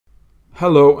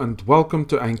Hello and welcome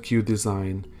to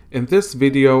NQdesign. In this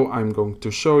video I'm going to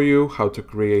show you how to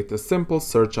create a simple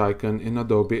search icon in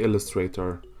Adobe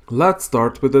Illustrator. Let's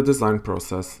start with the design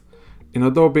process. In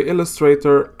Adobe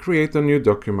Illustrator, create a new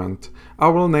document. I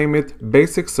will name it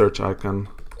Basic Search Icon.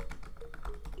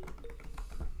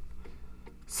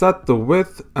 Set the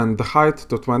width and the height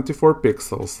to 24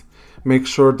 pixels. Make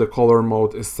sure the color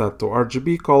mode is set to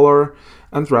RGB color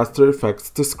and raster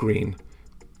effects to screen.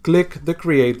 Click the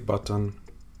Create button.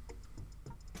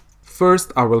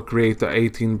 First, I will create a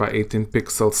 18 by 18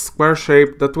 pixels square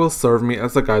shape that will serve me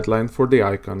as a guideline for the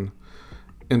icon.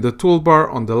 In the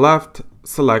toolbar on the left,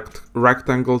 select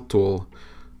Rectangle tool.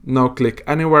 Now click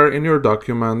anywhere in your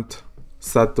document,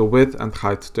 set the width and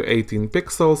height to 18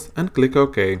 pixels and click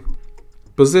OK.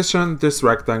 Position this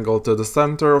rectangle to the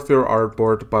center of your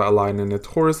artboard by aligning it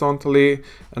horizontally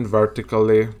and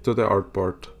vertically to the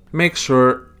artboard. Make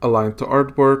sure Align to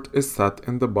Artboard is set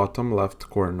in the bottom left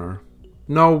corner.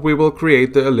 Now we will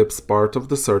create the ellipse part of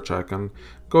the search icon.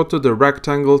 Go to the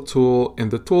Rectangle tool in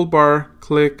the toolbar,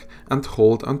 click and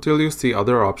hold until you see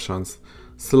other options.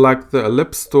 Select the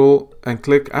Ellipse tool and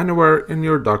click anywhere in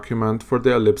your document for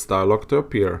the ellipse dialog to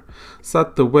appear.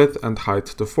 Set the width and height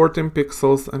to 14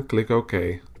 pixels and click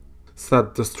OK.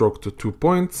 Set the stroke to 2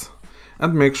 points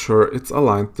and make sure it's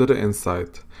aligned to the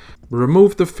inside.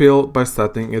 Remove the fill by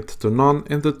setting it to none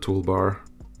in the toolbar.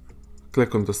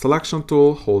 Click on the selection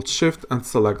tool, hold shift and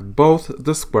select both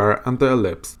the square and the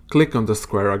ellipse. Click on the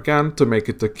square again to make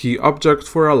it a key object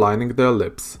for aligning the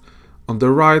ellipse. On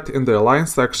the right in the Align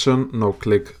section, now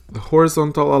click the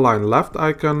horizontal Align left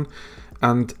icon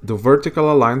and the vertical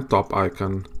Align top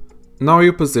icon. Now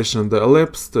you position the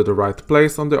ellipse to the right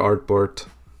place on the artboard.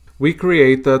 We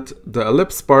created the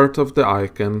ellipse part of the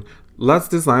icon. Let's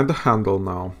design the handle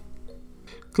now.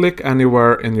 Click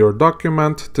anywhere in your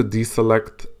document to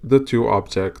deselect the two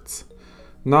objects.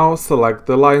 Now select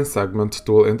the Line Segment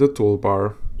tool in the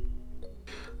toolbar.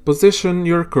 Position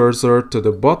your cursor to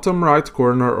the bottom right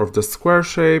corner of the square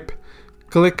shape,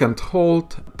 click and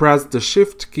hold, press the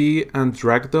Shift key and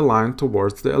drag the line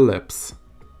towards the ellipse.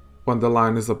 When the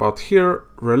line is about here,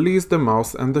 release the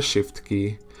mouse and the Shift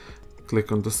key.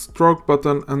 Click on the Stroke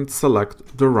button and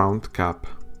select the round cap.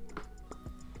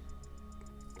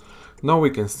 Now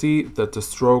we can see that the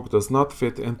stroke does not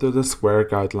fit into the square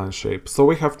guideline shape, so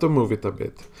we have to move it a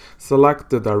bit.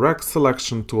 Select the Direct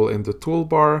Selection tool in the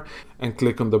toolbar and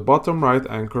click on the bottom right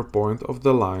anchor point of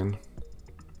the line.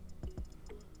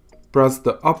 Press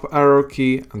the up arrow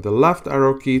key and the left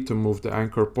arrow key to move the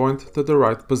anchor point to the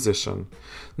right position.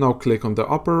 Now click on the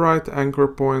upper right anchor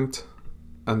point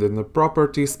and in the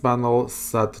Properties panel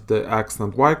set the X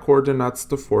and Y coordinates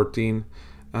to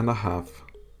 14.5.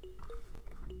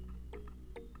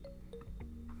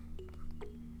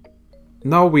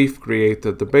 Now we've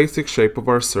created the basic shape of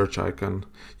our search icon.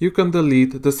 You can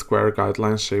delete the square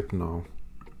guideline shape now.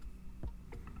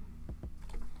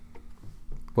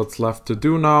 What's left to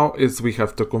do now is we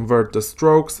have to convert the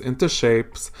strokes into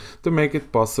shapes to make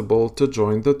it possible to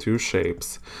join the two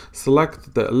shapes.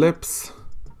 Select the ellipse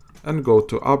and go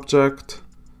to Object,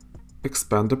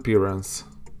 Expand Appearance.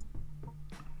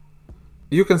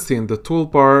 You can see in the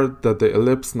toolbar that the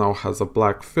ellipse now has a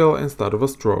black fill instead of a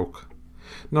stroke.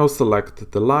 Now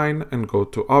select the line and go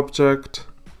to Object,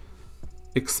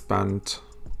 Expand.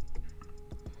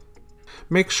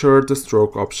 Make sure the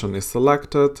stroke option is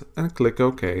selected and click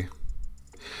OK.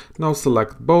 Now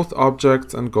select both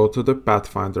objects and go to the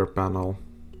Pathfinder panel.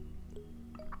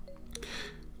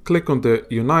 Click on the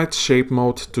Unite Shape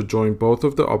mode to join both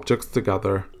of the objects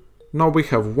together. Now we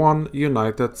have one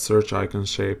united search icon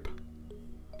shape.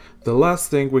 The last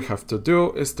thing we have to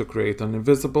do is to create an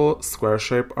invisible square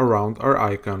shape around our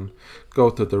icon.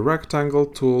 Go to the Rectangle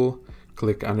tool,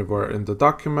 click anywhere in the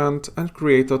document and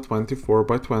create a 24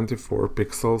 by 24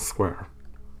 pixel square.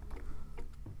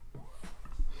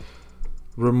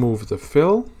 Remove the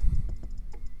fill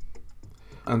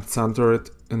and center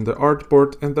it in the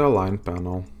artboard in the Align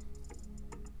panel.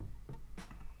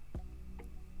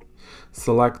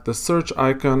 Select the search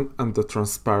icon and the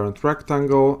transparent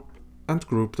rectangle and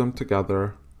group them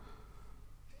together.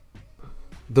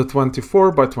 The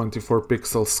 24 by 24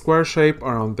 pixel square shape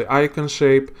around the icon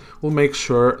shape will make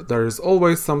sure there is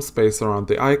always some space around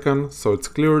the icon so it's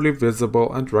clearly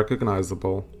visible and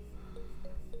recognizable.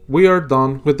 We are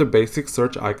done with the basic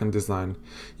search icon design.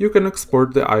 You can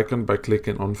export the icon by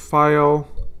clicking on File,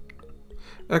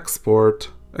 Export,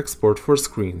 Export for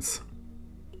Screens.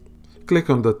 Click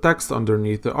on the text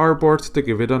underneath the artboard to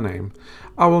give it a name.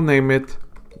 I will name it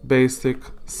Basic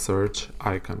Search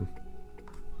Icon.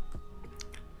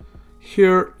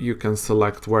 Here you can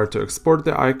select where to export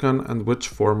the icon and which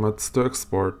formats to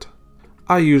export.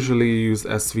 I usually use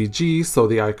SVG so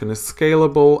the icon is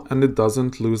scalable and it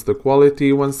doesn't lose the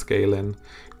quality when scaling.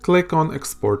 Click on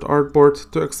Export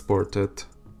Artboard to export it.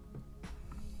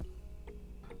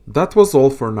 That was all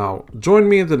for now. Join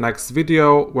me in the next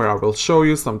video where I will show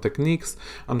you some techniques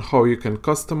on how you can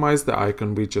customize the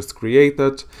icon we just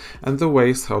created and the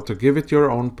ways how to give it your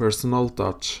own personal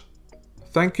touch.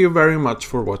 Thank you very much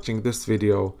for watching this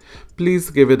video.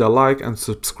 Please give it a like and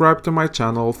subscribe to my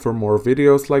channel for more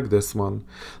videos like this one.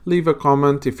 Leave a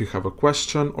comment if you have a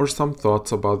question or some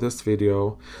thoughts about this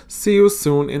video. See you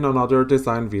soon in another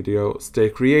design video. Stay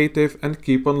creative and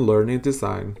keep on learning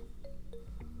design.